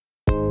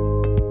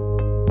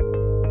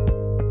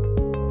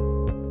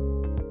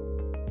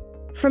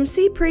From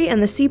CPRE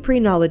and the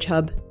CPRE Knowledge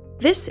Hub,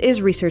 this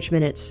is Research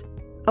Minutes,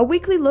 a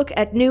weekly look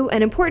at new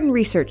and important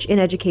research in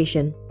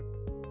education.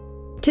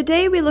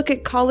 Today we look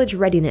at college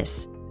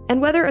readiness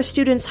and whether a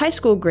student's high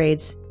school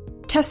grades,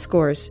 test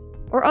scores,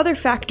 or other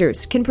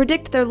factors can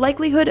predict their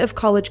likelihood of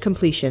college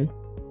completion.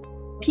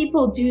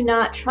 People do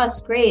not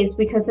trust grades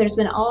because there's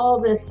been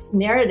all this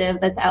narrative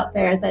that's out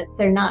there that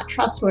they're not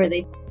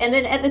trustworthy. And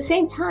then at the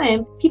same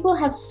time, people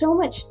have so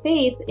much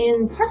faith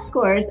in test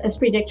scores as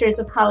predictors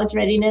of college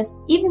readiness,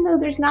 even though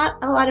there's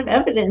not a lot of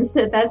evidence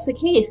that that's the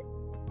case.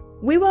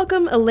 We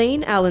welcome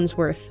Elaine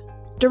Allensworth,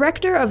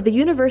 Director of the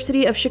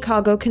University of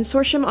Chicago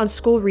Consortium on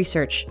School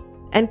Research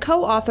and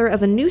co-author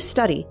of a new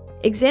study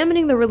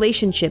examining the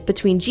relationship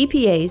between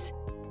GPAs,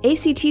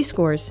 ACT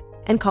scores,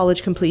 and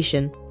college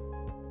completion.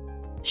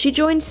 She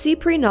joined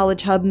CPRE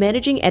Knowledge Hub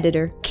Managing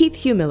Editor Keith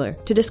Humiller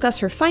to discuss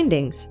her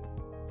findings.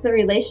 The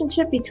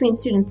relationship between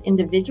students'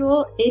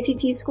 individual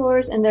ACT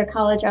scores and their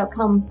college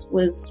outcomes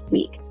was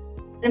weak.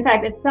 In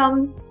fact, at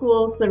some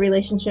schools, the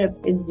relationship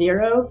is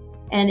zero,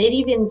 and it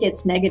even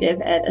gets negative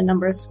at a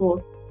number of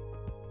schools.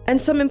 And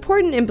some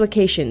important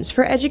implications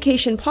for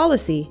education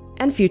policy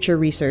and future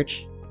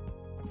research.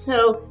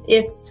 So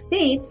if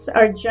states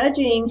are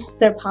judging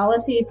their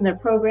policies and their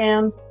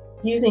programs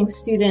using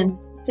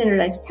students'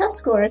 standardized test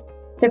scores,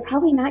 they're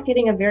probably not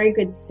getting a very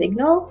good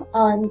signal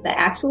on the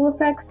actual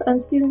effects on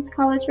students'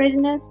 college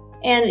readiness,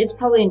 and it's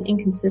probably an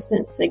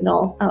inconsistent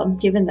signal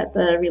given that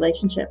the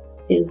relationship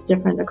is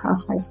different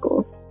across high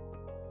schools.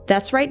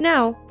 That's right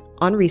now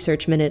on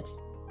Research Minutes.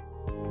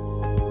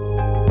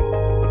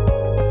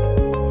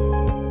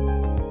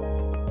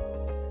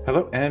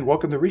 Hello and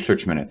welcome to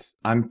Research Minutes.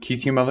 I'm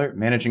Keith Humiller,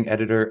 Managing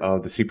Editor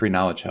of the CPRE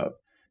Knowledge Hub.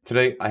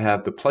 Today I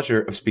have the pleasure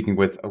of speaking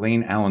with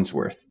Elaine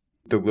Allensworth,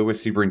 the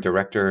Lewis Sebring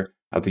Director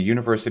of the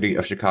University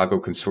of Chicago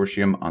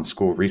Consortium on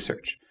School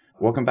Research.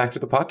 Welcome back to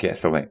the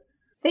podcast, Elaine.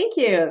 Thank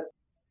you.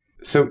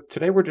 So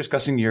today we're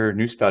discussing your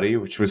new study,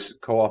 which was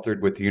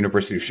co-authored with the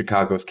University of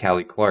Chicago's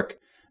Callie Clark. It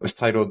was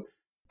titled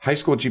High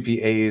School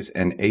GPAs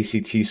and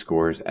ACT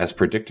Scores as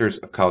Predictors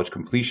of College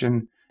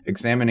Completion,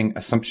 Examining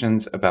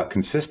Assumptions about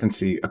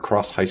Consistency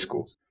Across High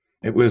Schools.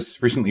 It was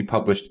recently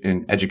published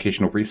in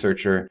Educational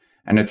Researcher,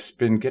 and it's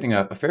been getting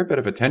a fair bit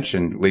of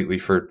attention lately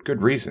for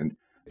good reason.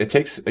 It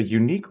takes a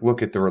unique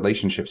look at the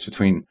relationships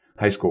between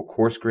high school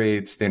course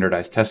grades,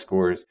 standardized test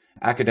scores,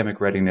 academic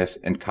readiness,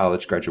 and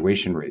college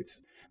graduation rates.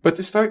 But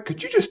to start,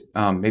 could you just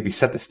maybe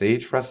set the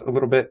stage for us a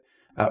little bit?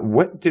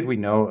 What did we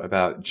know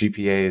about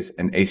GPAs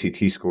and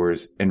ACT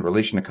scores in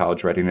relation to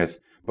college readiness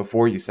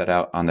before you set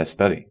out on this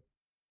study?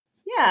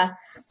 Yeah,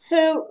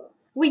 so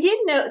we did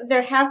know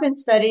there have been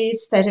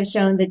studies that have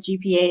shown that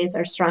GPAs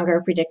are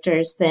stronger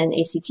predictors than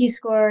ACT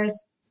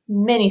scores.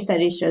 Many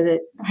studies show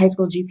that high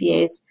school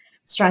GPAs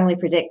strongly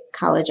predict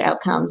college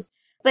outcomes.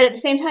 But at the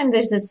same time,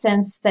 there's this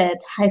sense that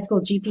high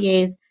school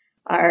GPAs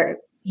are,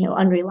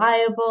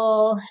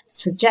 unreliable,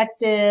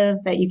 subjective,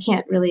 that you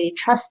can't really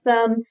trust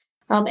them.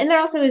 And there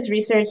also is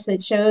research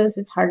that shows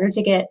it's harder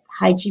to get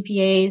high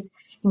GPAs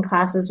in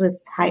classes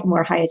with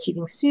more high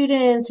achieving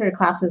students or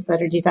classes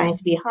that are designed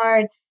to be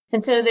hard.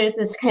 And so there's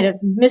this kind of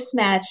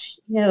mismatch,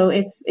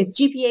 if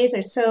GPAs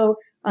are so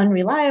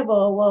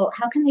unreliable, well,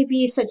 how can they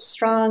be such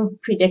strong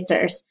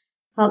predictors?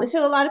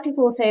 So a lot of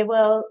people will say,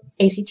 well,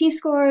 ACT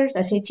scores,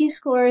 SAT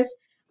scores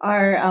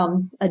are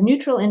a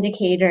neutral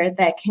indicator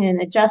that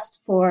can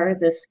adjust for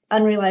this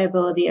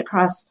unreliability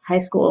across high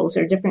schools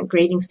or different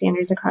grading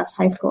standards across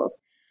high schools.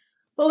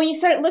 But when you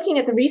start looking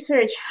at the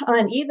research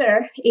on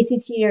either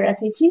ACT or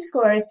SAT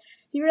scores,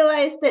 you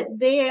realize that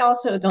they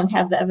also don't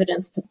have the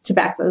evidence to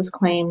back those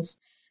claims.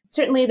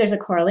 Certainly, there's a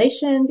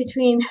correlation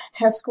between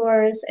test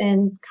scores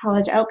and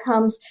college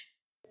outcomes.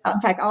 In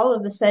fact, all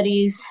of the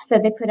studies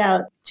that they put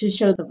out to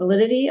show the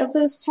validity of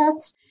those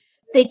tests,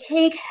 they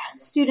take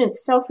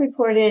students'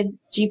 self-reported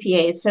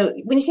GPAs. So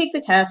when you take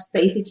the test,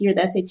 the ACT or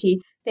the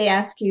SAT, they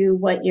ask you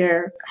what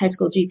your high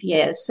school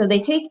GPA is. So they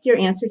take your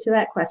answer to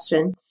that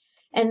question,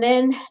 and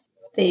then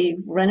they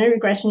run a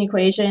regression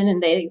equation,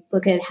 and they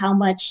look at how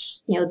much,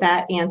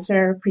 that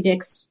answer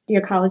predicts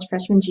your college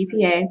freshman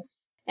GPA.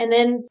 And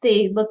then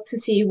they look to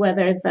see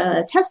whether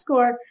the test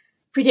score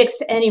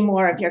predicts any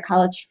more of your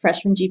college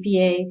freshman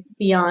GPA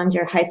beyond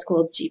your high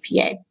school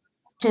GPA.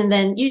 And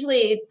then usually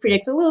it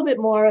predicts a little bit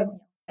more.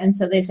 And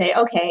so they say,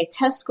 okay,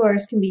 test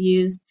scores can be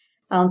used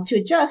to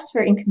adjust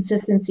for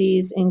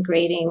inconsistencies in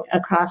grading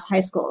across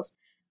high schools.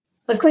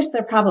 But of course,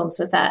 there are problems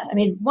with that. I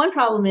mean, one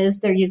problem is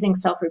they're using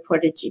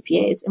self-reported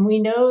GPAs. And we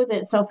know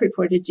that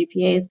self-reported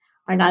GPAs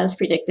are not as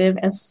predictive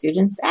as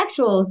students'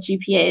 actual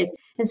GPAs.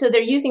 And so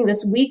they're using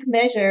this weak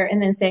measure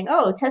and then saying,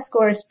 oh, test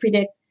scores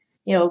predict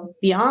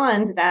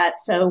beyond that.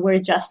 So we're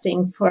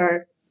adjusting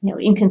for,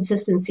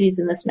 inconsistencies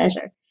in this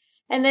measure.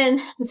 And then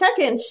the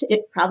second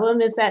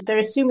problem is that they're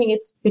assuming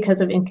it's because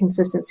of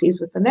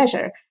inconsistencies with the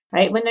measure,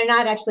 right? When they're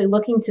not actually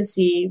looking to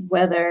see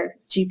whether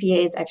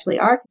GPAs actually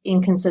are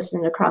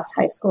inconsistent across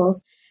high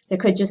schools. There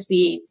could just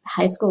be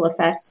high school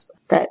effects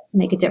that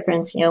make a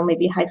difference.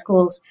 Maybe high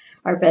schools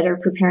are better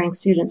preparing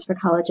students for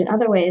college in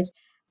other ways.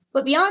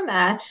 But beyond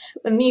that,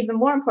 and even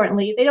more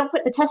importantly, they don't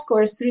put the test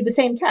scores through the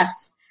same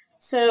tests.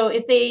 So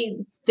if they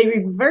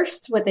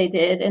reversed what they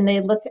did and they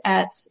looked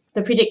at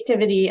the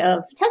predictivity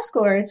of test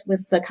scores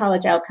with the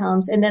college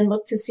outcomes and then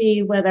looked to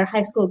see whether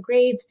high school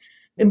grades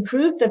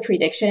improved the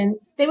prediction,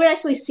 they would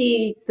actually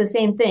see the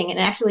same thing, and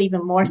actually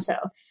even more so.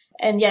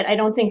 And yet I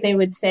don't think they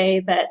would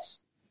say that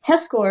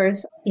test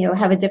scores,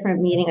 have a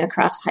different meaning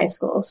across high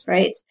schools,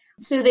 right?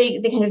 So they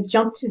kind of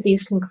jump to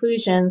these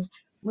conclusions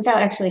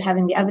without actually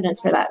having the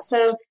evidence for that.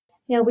 So,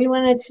 we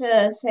wanted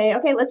to say,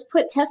 okay, let's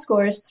put test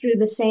scores through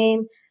the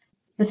same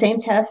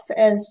tests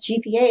as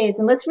GPAs,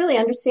 and let's really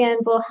understand,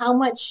 well, how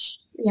much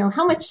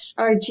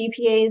are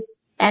GPAs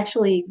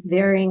actually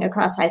varying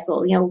across high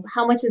school?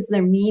 How much is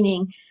their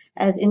meaning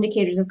as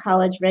indicators of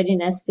college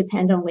readiness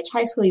depend on which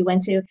high school you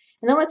went to?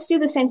 And then let's do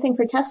the same thing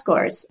for test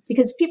scores,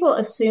 because people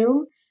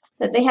assume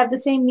that they have the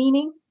same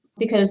meaning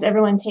because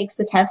everyone takes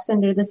the test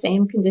under the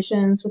same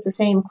conditions with the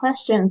same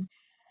questions.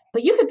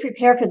 But you could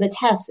prepare for the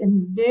test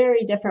in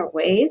very different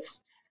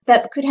ways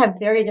that could have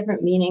very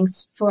different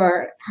meanings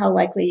for how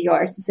likely you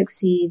are to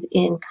succeed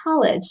in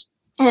college.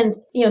 And,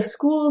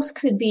 schools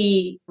could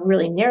be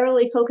really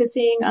narrowly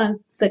focusing on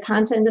the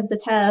content of the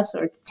test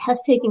or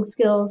test-taking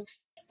skills,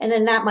 and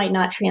then that might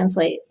not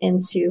translate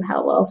into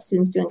how well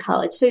students do in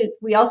college. So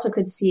we also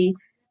could see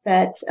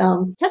that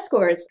test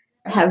scores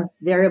have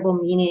variable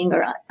meaning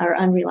or are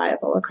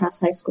unreliable across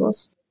high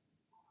schools.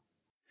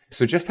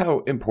 So just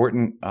how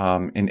important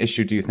an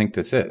issue do you think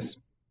this is?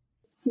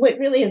 What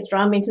really has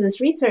drawn me to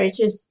this research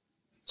is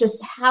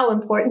just how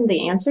important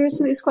the answers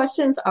to these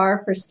questions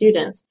are for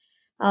students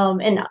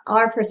and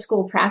are for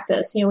school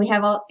practice. We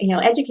have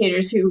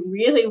educators who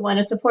really want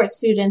to support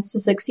students to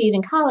succeed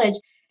in college,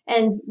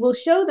 and we'll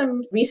show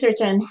them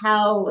research on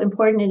how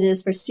important it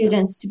is for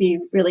students to be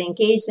really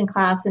engaged in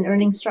class and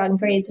earning strong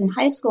grades in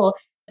high school,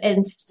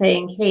 and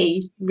saying, hey,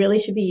 you really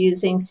should be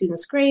using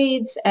students'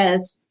 grades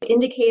as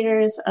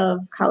indicators of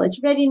college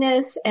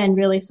readiness and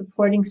really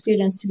supporting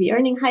students to be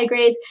earning high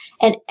grades.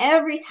 And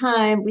every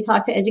time we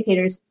talk to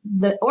educators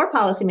or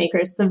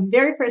policymakers, the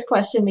very first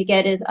question we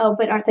get is, oh,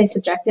 but aren't they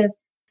subjective?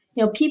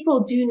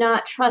 People do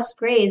not trust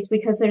grades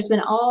because there's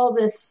been all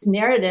this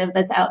narrative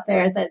that's out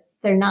there that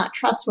they're not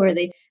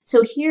trustworthy.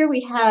 So here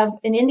we have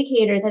an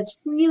indicator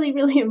that's really,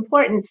 really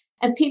important,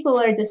 and people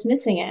are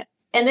dismissing it.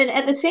 And then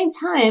at the same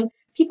time,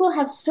 people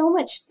have so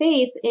much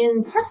faith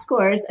in test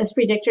scores as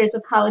predictors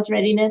of college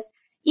readiness,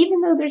 even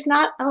though there's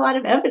not a lot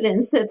of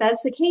evidence that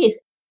that's the case.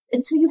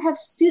 And so you have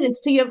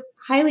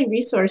highly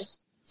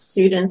resourced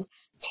students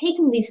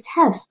taking these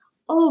tests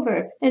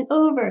over and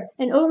over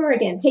and over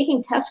again, taking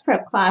test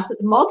prep classes,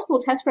 multiple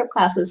test prep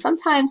classes,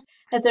 sometimes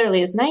as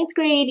early as 9th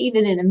grade,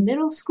 even in a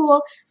middle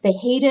school. They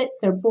hate it.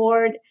 They're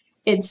bored.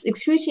 It's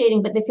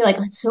excruciating, but they feel like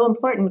it's so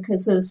important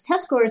because those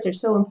test scores are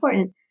so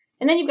important.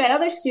 And then you've got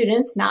other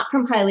students, not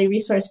from highly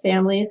resourced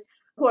families,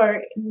 who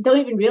don't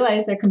even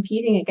realize they're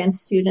competing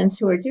against students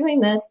who are doing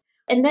this.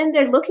 And then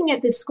they're looking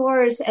at the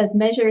scores as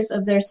measures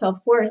of their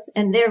self-worth,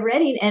 and they're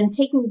ready and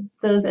taking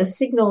those as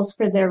signals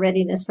for their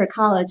readiness for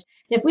college.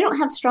 And if we don't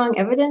have strong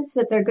evidence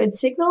that they're good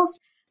signals,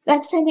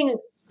 that's sending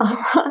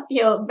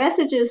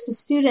messages to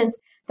students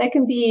that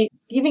can be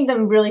giving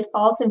them really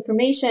false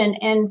information,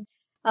 and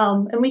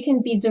we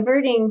can be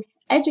diverting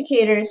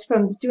educators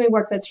from doing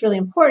work that's really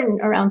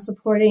important around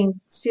supporting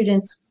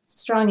students'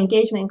 strong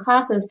engagement in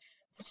classes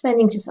to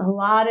spending just a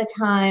lot of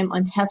time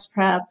on test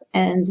prep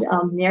and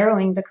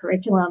narrowing the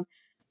curriculum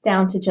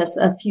down to just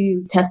a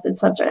few tested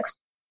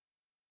subjects.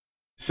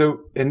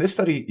 So in this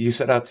study, you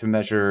set out to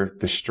measure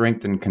the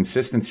strength and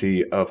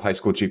consistency of high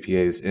school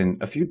GPAs in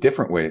a few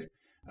different ways.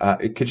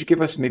 Could you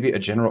give us maybe a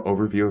general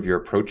overview of your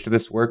approach to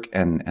this work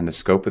and the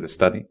scope of the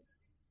study?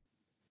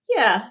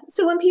 Yeah.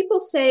 So when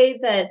people say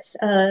that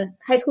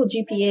high school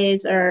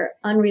GPAs are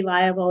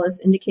unreliable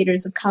as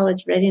indicators of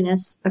college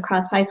readiness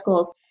across high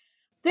schools,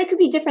 there could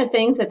be different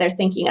things that they're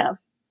thinking of,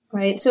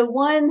 right? So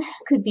one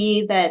could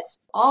be that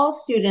all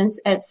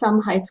students at some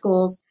high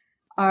schools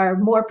are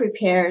more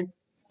prepared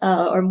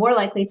or more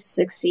likely to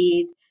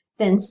succeed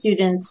than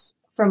students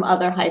from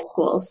other high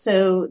schools.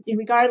 So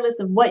regardless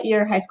of what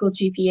your high school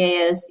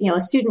GPA is,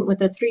 a student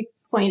with a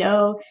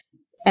 3.0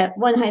 at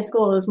one high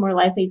school is more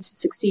likely to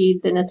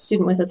succeed than a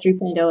student with a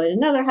 3.0 at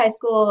another high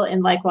school.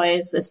 And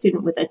likewise, a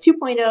student with a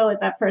 2.0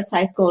 at that first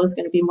high school is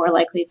going to be more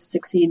likely to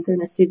succeed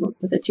than a student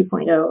with a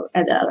 2.0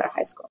 at the other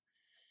high school.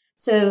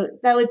 So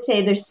that would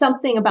say there's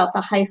something about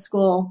the high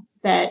school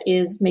that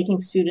is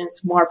making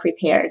students more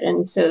prepared.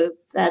 And so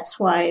that's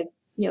why,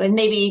 and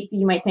maybe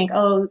you might think,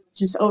 oh,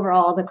 just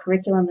overall the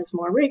curriculum is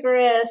more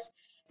rigorous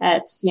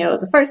at,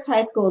 the first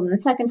high school than the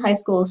second high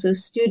school. So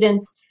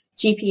students'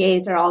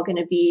 GPAs are all going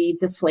to be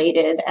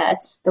deflated at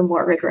the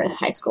more rigorous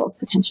high school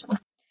potentially.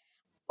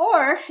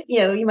 Or,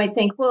 you might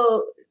think,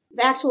 well,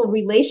 the actual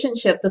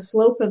relationship, the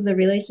slope of the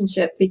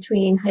relationship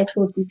between high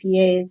school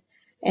GPAs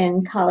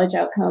and college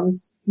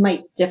outcomes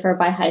might differ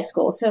by high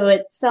school. So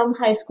at some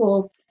high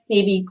schools,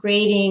 maybe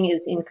grading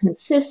is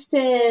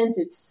inconsistent,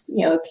 it's,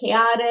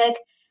 chaotic.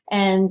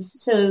 And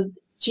so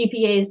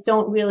GPAs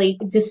don't really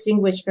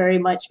distinguish very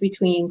much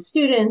between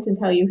students and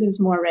tell you who's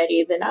more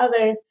ready than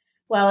others.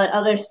 While at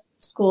other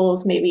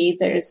schools, maybe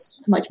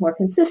there's much more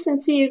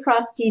consistency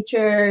across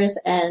teachers,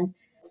 and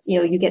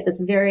you get this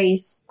very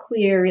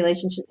clear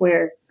relationship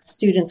where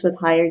students with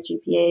higher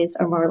GPAs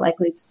are more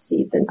likely to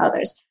succeed than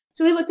others.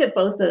 So we looked at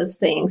both those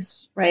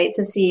things, right,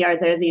 to see, are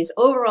there these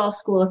overall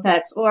school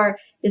effects, or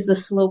is the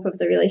slope of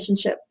the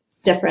relationship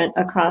different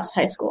across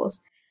high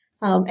schools?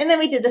 And then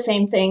we did the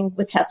same thing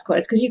with test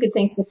scores, because you could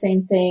think the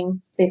same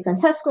thing based on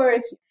test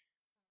scores,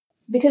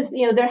 because,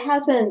 there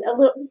has been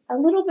a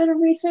little bit of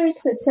research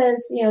that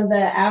says,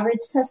 the average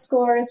test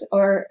scores,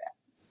 or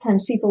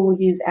times people will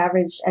use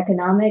average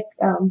economic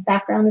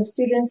background of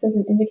students as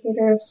an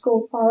indicator of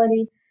school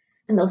quality.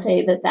 And they'll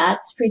say that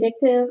that's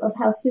predictive of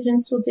how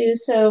students will do.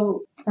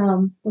 So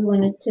we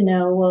wanted to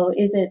know, well,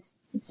 is it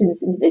the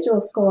student's individual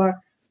score,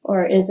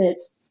 or is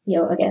it,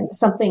 again,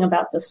 something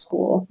about the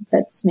school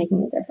that's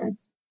making a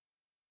difference?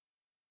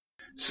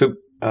 So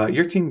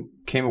your team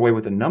came away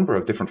with a number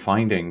of different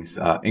findings,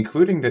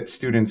 including that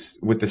students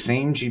with the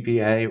same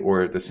GPA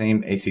or the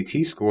same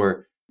ACT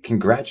score can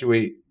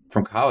graduate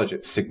from college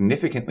at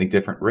significantly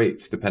different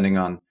rates, depending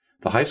on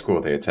the high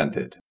school they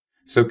attended.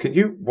 So can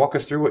you walk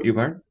us through what you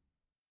learned?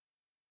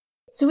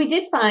 So we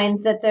did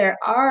find that there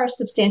are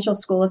substantial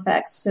school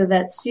effects, so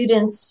that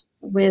students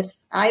with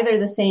either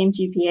the same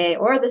GPA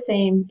or the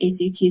same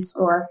ACT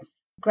score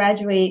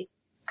graduate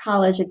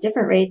college at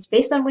different rates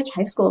based on which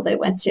high school they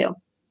went to.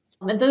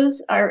 And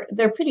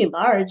they're pretty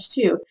large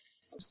too.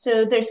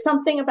 So there's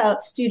something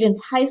about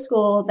students' high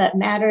school that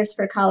matters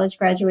for college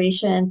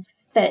graduation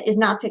that is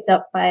not picked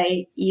up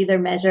by either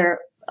measure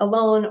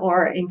alone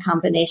or in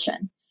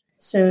combination.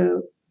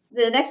 So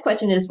the next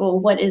question is, well,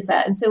 what is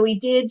that? And so we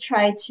did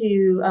try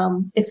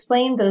to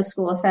explain those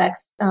school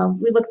effects.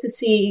 We looked to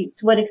see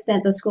to what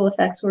extent those school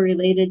effects were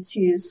related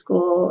to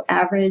school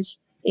average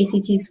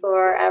ACT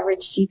score,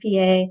 average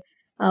GPA,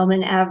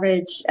 and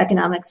average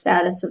economic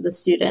status of the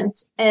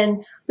students.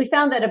 And we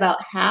found that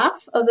about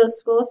half of those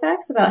school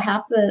effects, about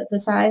half the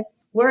size,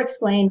 were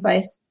explained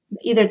by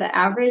either the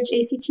average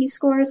ACT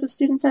scores of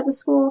students at the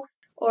school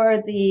or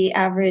the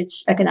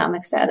average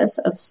economic status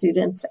of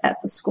students at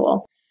the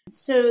school.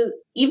 So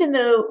even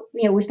though,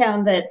 we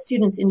found that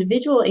students'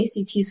 individual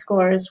ACT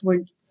scores were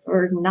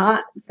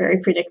not very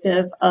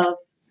predictive of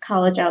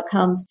college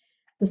outcomes,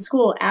 the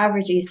school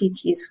average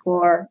ACT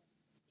score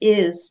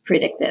is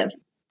predictive.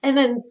 And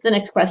then the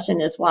next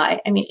question is why?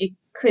 It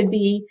could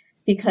be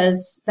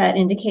because that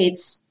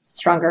indicates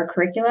stronger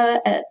curricula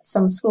at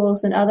some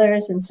schools than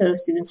others, and so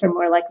students are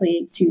more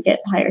likely to get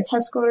higher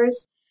test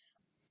scores.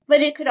 But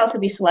it could also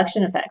be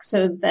selection effects,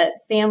 so that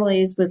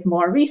families with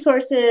more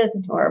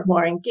resources or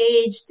more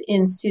engaged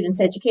in students'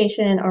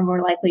 education are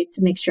more likely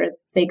to make sure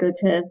they go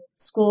to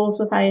schools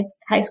with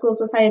high schools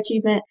with high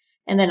achievement,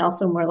 and then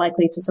also more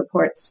likely to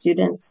support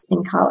students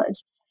in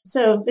college.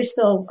 So there's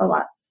still a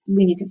lot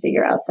we need to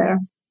figure out there.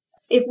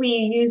 If we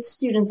use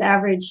students'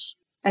 average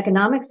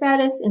economic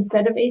status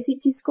instead of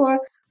ACT score,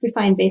 we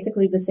find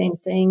basically the same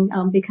thing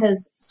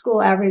because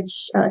school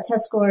average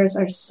test scores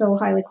are so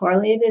highly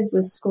correlated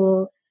with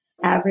school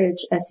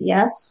average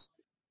SES.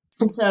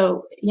 And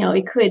so,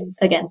 it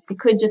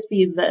could just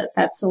be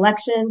that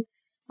selection,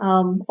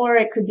 or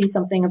it could be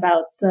something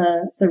about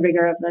the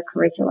rigor of the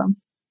curriculum.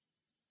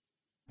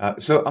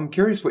 So I'm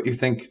curious what you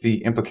think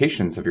the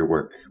implications of your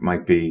work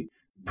might be,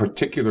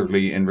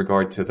 particularly in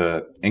regard to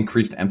the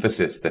increased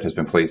emphasis that has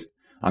been placed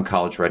on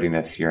college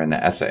readiness here in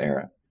the ESSA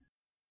era.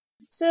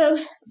 So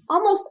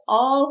almost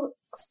all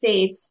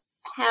states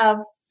have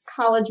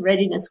college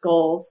readiness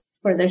goals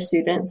for their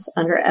students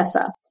under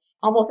ESSA.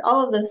 Almost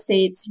all of those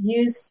states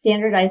use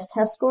standardized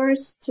test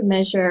scores to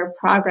measure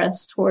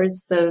progress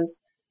towards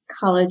those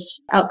college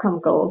outcome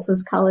goals,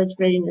 those college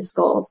readiness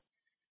goals.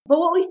 But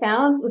what we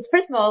found was,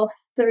 first of all,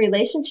 the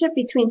relationship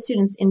between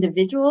students'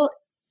 individual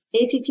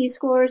ACT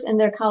scores and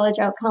their college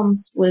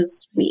outcomes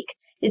was weak.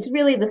 It's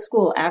really the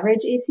school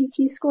average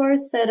ACT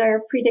scores that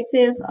are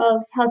predictive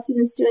of how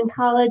students do in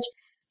college,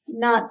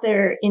 not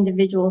their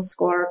individual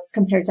score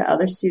compared to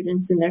other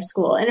students in their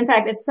school. And in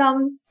fact, at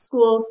some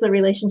schools, the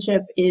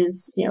relationship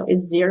is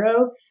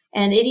zero,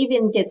 and it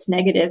even gets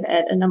negative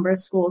at a number of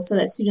schools, so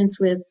that students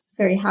with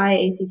very high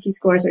ACT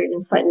scores are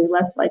even slightly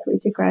less likely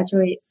to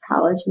graduate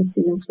college than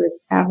students with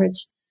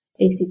average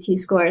ACT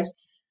scores.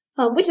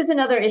 Which is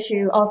another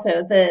issue also.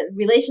 The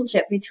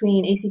relationship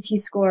between ACT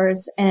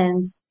scores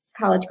and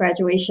college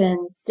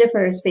graduation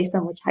differs based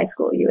on which high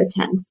school you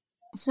attend.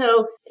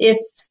 So if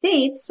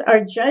states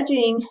are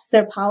judging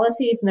their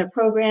policies and their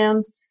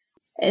programs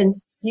and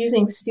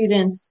using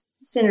students'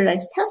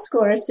 standardized test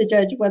scores to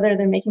judge whether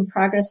they're making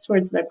progress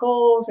towards their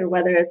goals or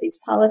whether these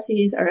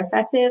policies are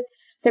effective,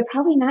 they're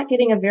probably not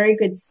getting a very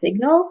good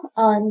signal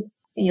on,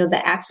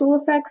 the actual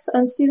effects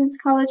on students'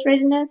 college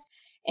readiness.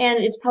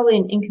 And it's probably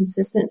an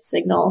inconsistent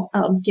signal,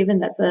 given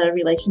that the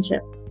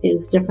relationship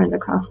is different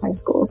across high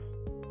schools.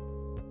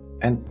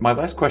 And my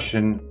last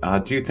question,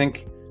 do you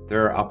think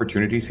there are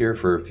opportunities here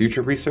for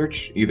future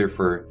research, either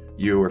for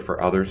you or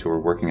for others who are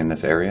working in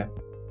this area?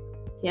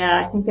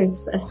 Yeah, I think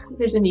there's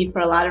a need for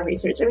a lot of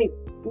research. I mean,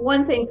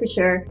 one thing for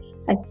sure,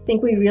 I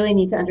think we really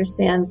need to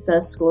understand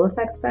the school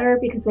effects better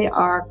because they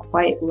are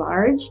quite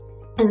large.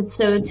 And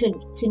so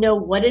to know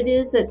what it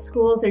is that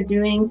schools are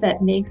doing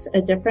that makes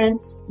a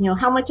difference,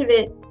 how much of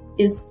it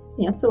is,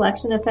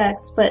 selection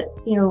effects, but,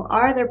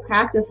 are there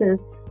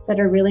practices that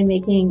are really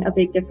making a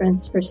big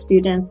difference for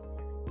students?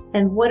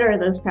 And what are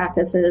those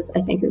practices,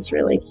 I think is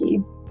really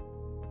key.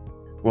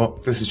 Well,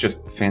 this is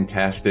just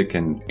fantastic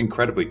and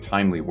incredibly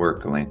timely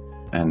work, Elaine.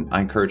 And I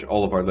encourage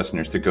all of our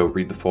listeners to go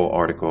read the full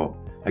article.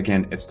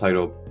 Again, it's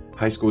titled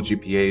High School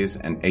GPAs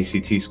and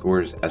ACT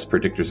Scores as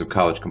Predictors of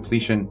College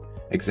Completion,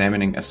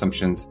 Examining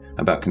Assumptions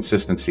About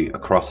Consistency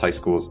Across High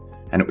Schools,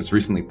 and it was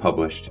recently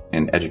published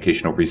in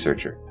Educational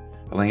Researcher.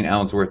 Elaine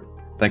Allensworth,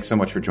 thanks so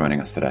much for joining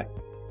us today.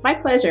 My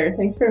pleasure.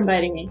 Thanks for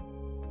inviting me.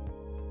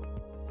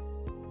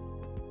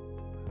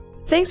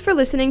 Thanks for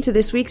listening to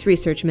this week's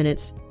Research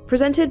Minutes,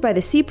 presented by the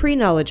CPRE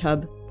Knowledge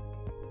Hub.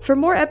 For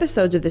more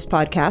episodes of this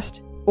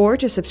podcast, or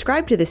to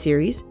subscribe to the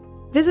series,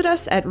 visit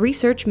us at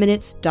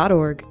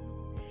researchminutes.org.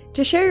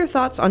 To share your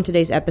thoughts on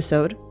today's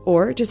episode,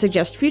 or to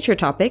suggest future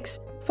topics,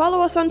 follow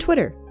us on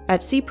Twitter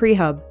at CPRE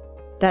Hub.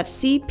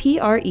 That's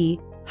CPRE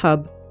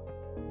Hub.